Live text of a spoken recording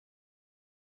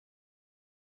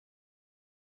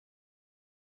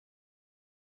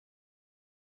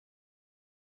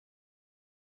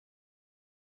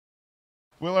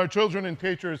Will our children and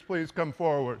teachers please come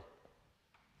forward?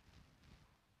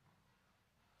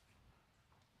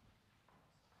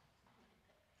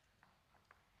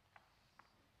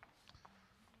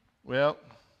 Well,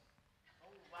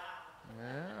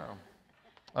 yeah.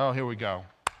 Oh, here we go.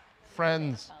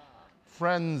 Friends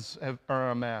are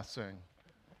amassing.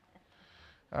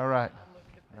 All right.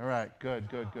 Good.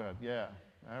 Yeah.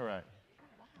 All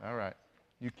right.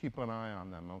 You keep an eye on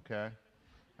them, okay?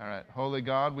 All right. Holy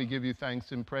God, we give you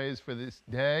thanks and praise for this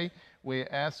day. We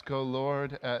ask, O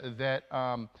Lord,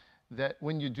 that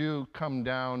when you do come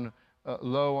down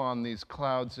low on these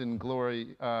clouds in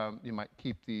glory, you might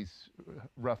keep these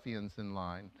ruffians in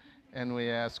line. And we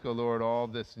ask, O Lord, all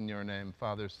this in your name,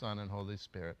 Father, Son, and Holy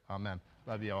Spirit. Amen.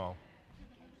 Love you all.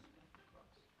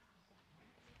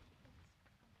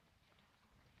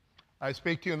 I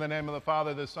speak to you in the name of the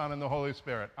Father, the Son, and the Holy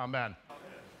Spirit. Amen.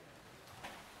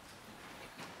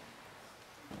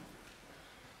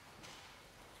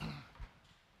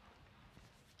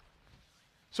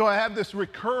 So I have this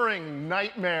recurring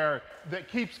nightmare that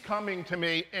keeps coming to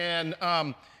me, and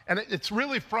it's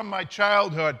really from my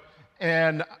childhood.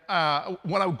 And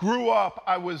when I grew up,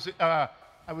 I was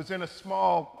in a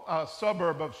small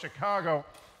suburb of Chicago,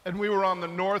 and we were on the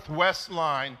Northwest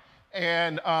line,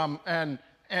 and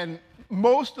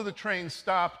most of the trains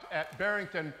stopped at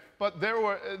Barrington, but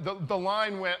the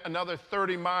line went another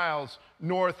 30 miles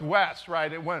northwest,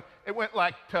 right? It went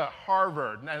like to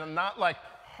Harvard, and not like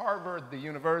Harvard, the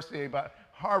university, but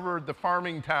Harvard, the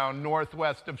farming town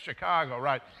northwest of Chicago,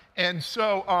 right? And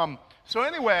so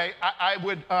anyway,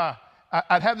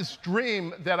 I'd have this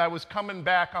dream that I was coming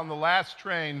back on the last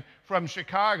train from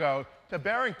Chicago to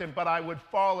Barrington, but I would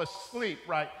fall asleep,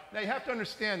 right? Now, you have to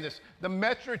understand this. The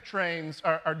Metro trains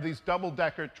are these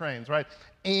double-decker trains, right?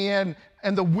 And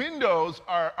the windows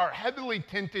are heavily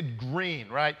tinted green,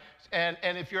 right? And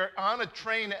if you're on a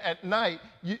train at night,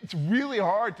 it's really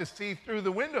hard to see through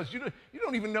the windows. You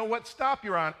don't even know what stop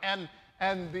you're on. And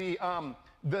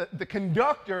the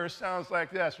conductor sounds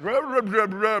like this.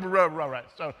 Right.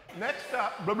 So next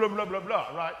stop, blah, blah, blah, blah,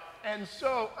 blah, right? And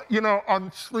so,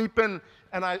 I'm sleeping,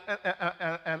 and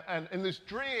in this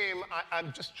dream,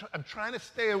 I'm trying to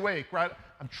stay awake, right?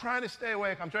 I'm trying to stay,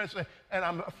 and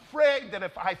I'm afraid that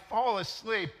if I fall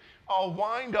asleep, I'll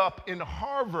wind up in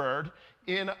Harvard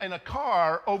in a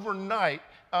car overnight,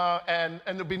 and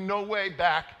there'll be no way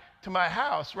back to my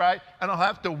house, right? And I'll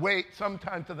have to wait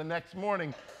sometime to the next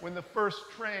morning when the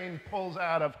first train pulls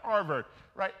out of Harvard,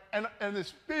 right? And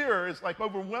this fear is like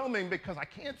overwhelming because I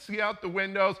can't see out the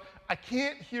windows, I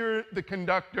can't hear the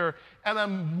conductor, and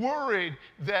I'm worried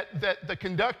that the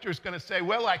conductor's going to say,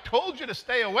 well, I told you to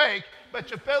stay awake,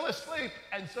 but you fell asleep,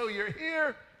 and so you're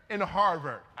here in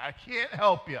Harvard. I can't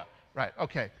help you, right?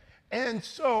 Okay. And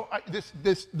so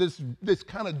this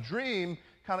kind of dream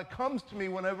kind of comes to me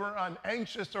whenever I'm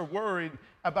anxious or worried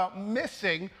about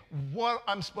missing what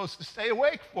I'm supposed to stay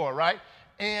awake for, right?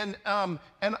 And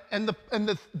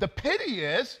the pity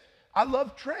is, I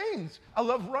love trains. I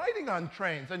love riding on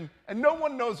trains, and no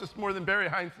one knows this more than Barry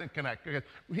Heinzen Connect, because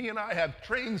he and I have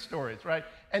train stories, right?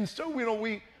 And so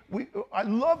I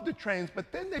love the trains,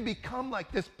 but then they become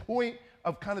like this point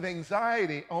of kind of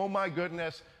anxiety. Oh my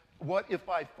goodness. What if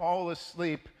I fall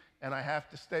asleep and I have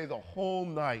to stay the whole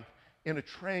night in a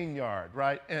train yard,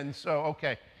 right? And so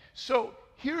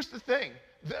here's the thing.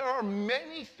 There are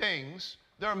many things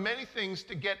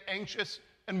to get anxious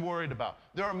and worried about.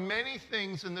 There are many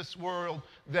things in this world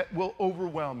that will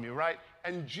overwhelm you, right?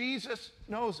 And Jesus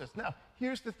knows this. Now,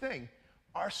 here's the thing.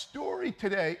 Our story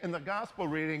today in the gospel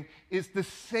reading is the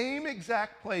same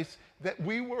exact place that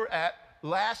we were at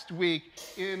last week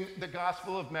in the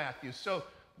Gospel of Matthew. So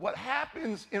what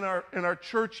happens in our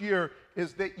church year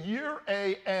is that year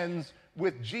A ends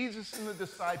with Jesus and the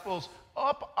disciples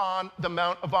up on the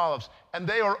Mount of Olives, and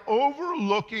they are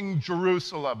overlooking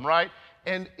Jerusalem, right?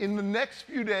 And in the next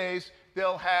few days,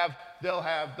 they'll have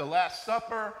the Last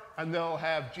Supper, and they'll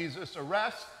have Jesus'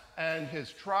 arrest and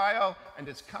his trial and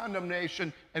his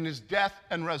condemnation and his death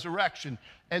and resurrection.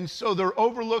 And so they're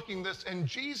overlooking this, and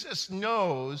Jesus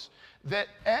knows that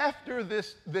after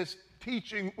this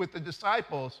teaching with the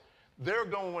disciples, they're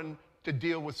going to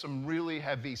deal with some really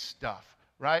heavy stuff,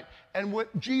 right? And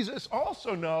what Jesus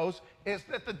also knows is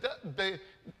that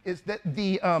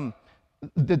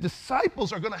the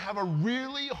disciples are going to have a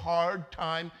really hard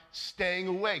time staying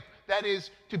awake. That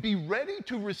is, to be ready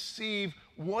to receive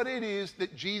what it is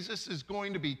that Jesus is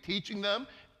going to be teaching them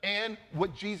and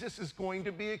what Jesus is going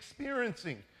to be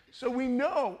experiencing. So we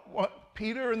know what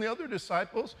Peter and the other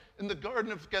disciples in the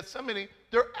Garden of Gethsemane,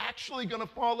 they're actually going to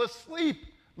fall asleep.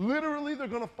 Literally, they're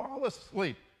going to fall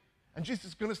asleep. And Jesus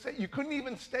is going to say, you couldn't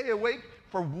even stay awake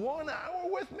for 1 hour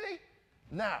with me?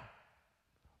 Now,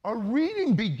 our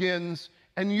reading begins,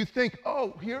 and you think,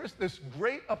 oh, here's this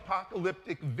great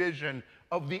apocalyptic vision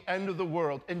of the end of the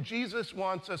world. And Jesus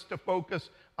wants us to focus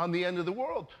on the end of the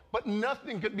world. But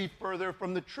nothing could be further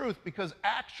from the truth, because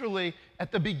actually,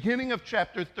 at the beginning of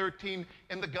chapter 13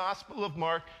 in the Gospel of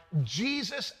Mark,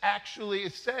 Jesus actually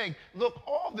is saying, look,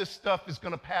 all this stuff is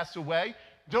going to pass away.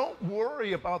 Don't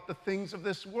worry about the things of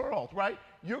this world, right?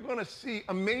 You're going to see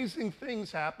amazing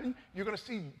things happen. You're going to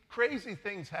see crazy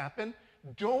things happen.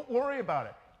 Don't worry about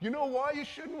it. You know why you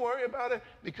shouldn't worry about it?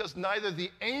 Because neither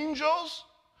the angels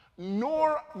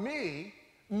nor me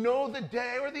know the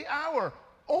day or the hour.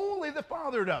 Only the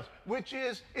Father does, which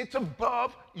is, it's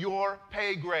above your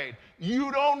pay grade.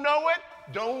 You don't know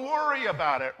it, don't worry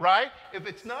about it, right? If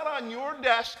it's not on your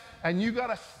desk and you got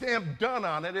a stamp done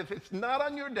on it, if it's not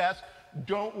on your desk,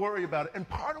 don't worry about it. And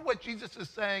part of what Jesus is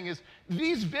saying is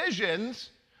these visions,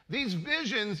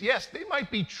 yes, they might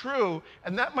be true,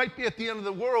 and that might be at the end of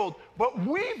the world, but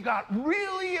we've got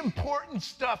really important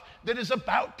stuff that is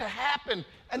about to happen,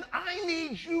 and I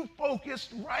need you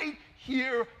focused right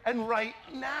here and right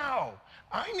now.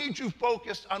 I need you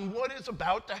focused on what is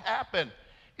about to happen.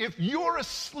 If you're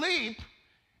asleep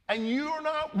and you're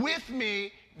not with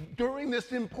me during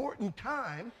this important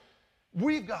time,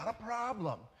 we've got a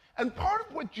problem. And part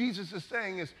of what Jesus is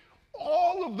saying is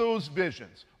all of those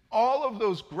visions, all of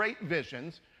those great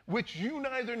visions, which you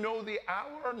neither know the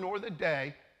hour nor the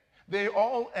day, they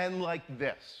all end like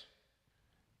this.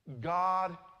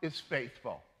 God is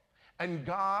faithful, and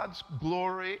God's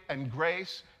glory and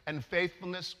grace and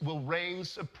faithfulness will reign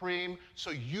supreme,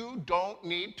 so you don't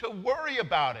need to worry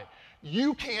about it.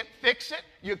 You can't fix it.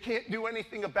 You can't do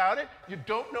anything about it. You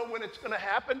don't know when it's going to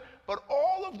happen, but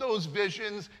all of those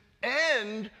visions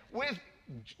end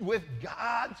with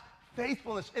God's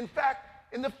faithfulness. In fact,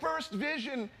 in the first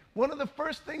vision, one of the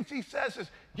first things he says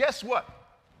is, guess what?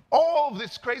 All of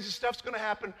this crazy stuff's going to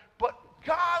happen, but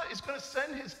God is going to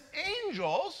send his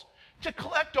angels to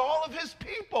collect all of his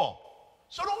people.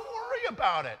 So don't worry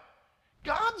about it.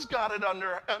 God's got it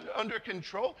under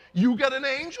control. You got an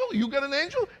angel, you got an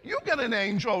angel, you got an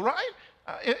angel, right?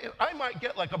 I might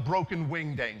get like a broken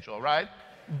winged angel, right?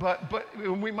 But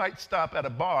we might stop at a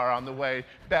bar on the way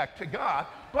back to God.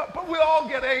 But we all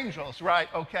get angels, right?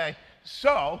 Okay.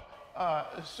 So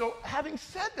having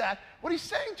said that, what he's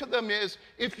saying to them is,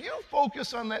 if you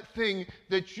focus on that thing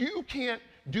that you can't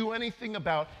do anything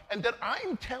about, and that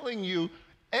I'm telling you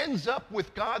ends up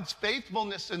with God's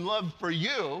faithfulness and love for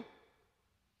you,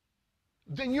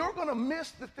 then you're going to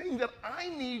miss the thing that I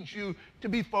need you to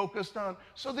be focused on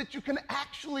so that you can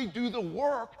actually do the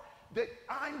work that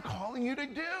I'm calling you to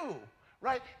do,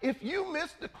 right? If you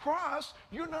miss the cross,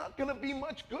 you're not going to be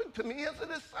much good to me as a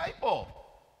disciple.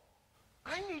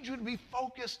 I need you to be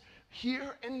focused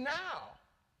here and now.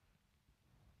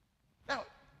 Now,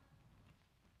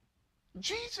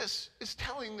 Jesus is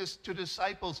telling this to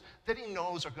disciples that he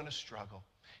knows are going to struggle.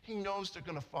 He knows they're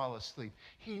going to fall asleep.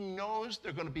 He knows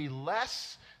they're going to be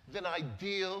less than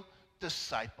ideal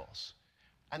disciples.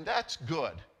 And that's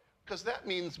good, because that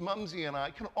means Mumsy and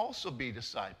I can also be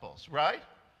disciples, right?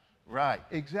 Right,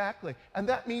 exactly. And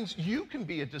that means you can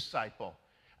be a disciple.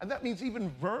 And that means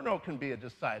even Verno can be a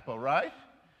disciple, right?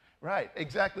 Right,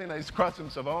 exactly. And he's crossing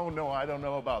himself, oh no, I don't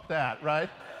know about that, right?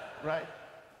 Right.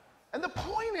 And the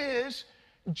point is,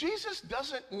 Jesus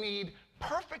doesn't need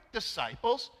perfect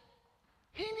disciples.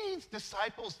 He needs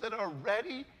disciples that are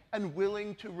ready and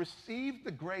willing to receive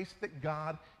the grace that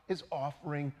God is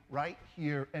offering right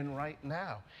here and right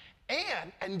now.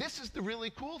 And this is the really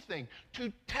cool thing,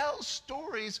 to tell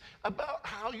stories about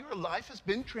how your life has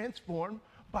been transformed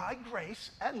by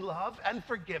grace and love and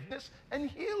forgiveness and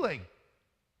healing.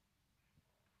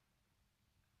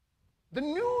 The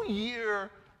new year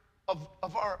of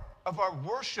our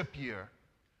worship year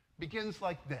begins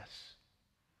like this.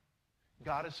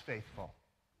 God is faithful.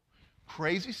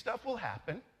 Crazy stuff will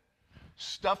happen,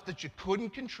 stuff that you couldn't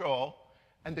control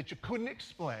and that you couldn't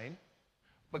explain,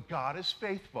 but God is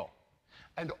faithful.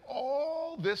 And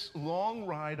all this long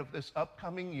ride of this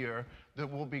upcoming year, there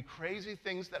will be crazy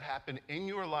things that happen in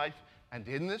your life and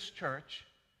in this church,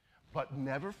 but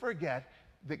never forget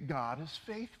that God is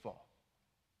faithful.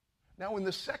 Now, in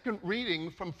the second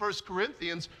reading from 1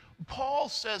 Corinthians, Paul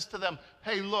says to them,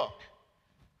 hey, look,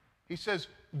 he says,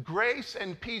 grace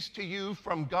and peace to you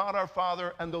from God our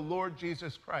Father and the Lord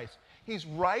Jesus Christ. He's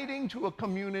writing to a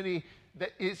community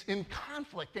that is in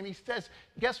conflict, and he says,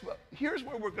 guess what? Here's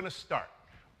where we're going to start.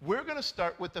 We're going to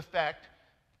start with the fact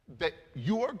that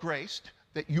you are graced,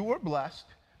 that you are blessed,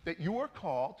 that you are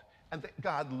called, and that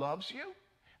God loves you,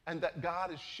 and that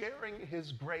God is sharing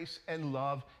his grace and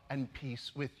love and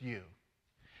peace with you.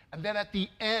 And then at the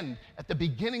end, at the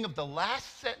beginning of the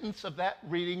last sentence of that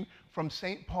reading from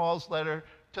St. Paul's letter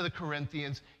to the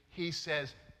Corinthians, he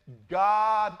says,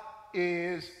 God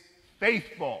is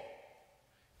faithful.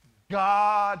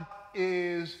 God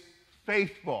is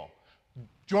faithful.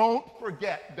 Don't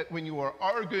forget that when you are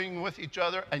arguing with each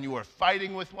other and you are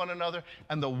fighting with one another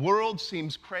and the world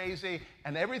seems crazy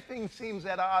and everything seems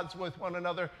at odds with one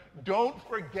another, don't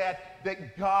forget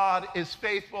that God is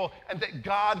faithful and that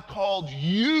God called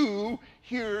you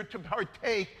here to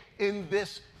partake in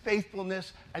this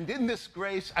faithfulness and in this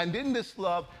grace and in this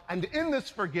love and in this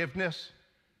forgiveness.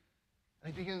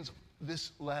 And he begins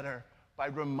this letter by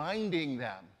reminding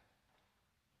them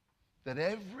that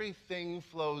everything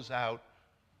flows out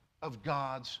of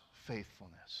God's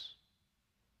faithfulness.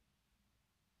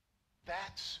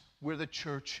 That's where the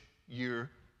church year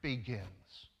begins.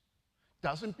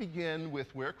 Doesn't begin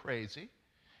with we're crazy.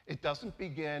 It doesn't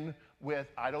begin with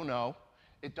I don't know.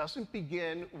 It doesn't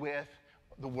begin with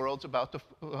the world's about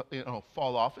to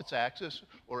fall off its axis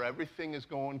or everything is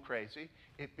going crazy.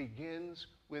 It begins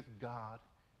with God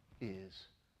is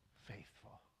faithful.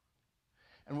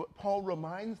 And what Paul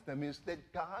reminds them is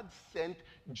that God sent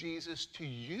Jesus to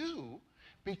you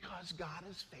because God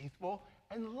is faithful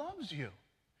and loves you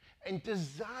and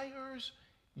desires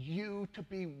you to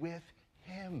be with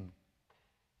him.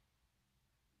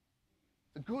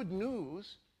 The good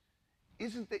news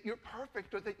isn't that you're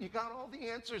perfect or that you got all the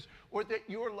answers or that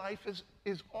your life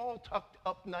is all tucked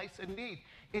up nice and neat.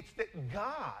 It's that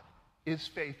God is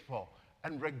faithful,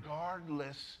 and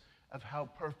regardless of how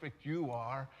perfect you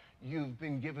are, you've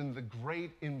been given the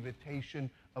great invitation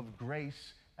of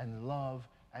grace and love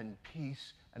and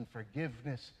peace and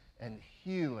forgiveness and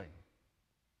healing.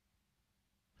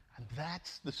 And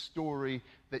that's the story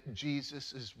that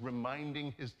Jesus is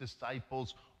reminding his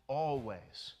disciples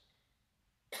always.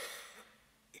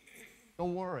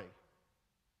 Don't worry.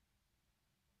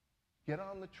 Get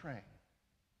on the train.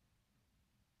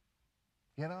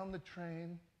 Get on the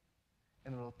train,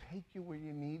 and it'll take you where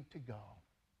you need to go.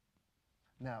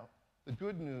 Now, the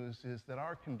good news is that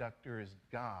our conductor is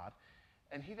God,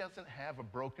 and he doesn't have a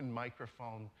broken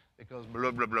microphone that goes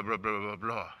blah, blah, blah, blah, blah, blah,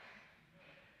 blah.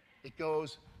 It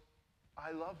goes,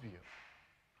 I love you.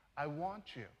 I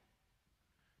want you.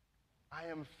 I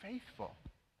am faithful,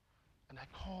 and I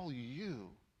call you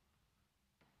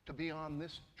to be on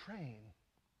this train.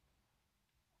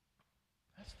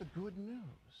 That's the good news.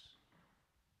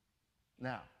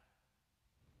 Now,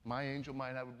 my angel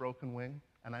might have a broken wing,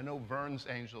 and I know Vern's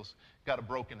angel's got a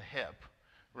broken hip,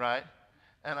 right?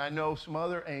 And I know some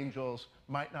other angels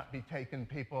might not be taking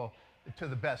people to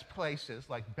the best places,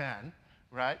 like Ben,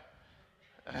 right?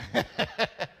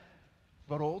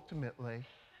 But ultimately,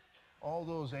 all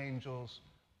those angels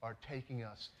are taking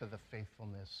us to the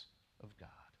faithfulness of God.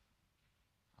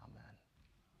 Amen.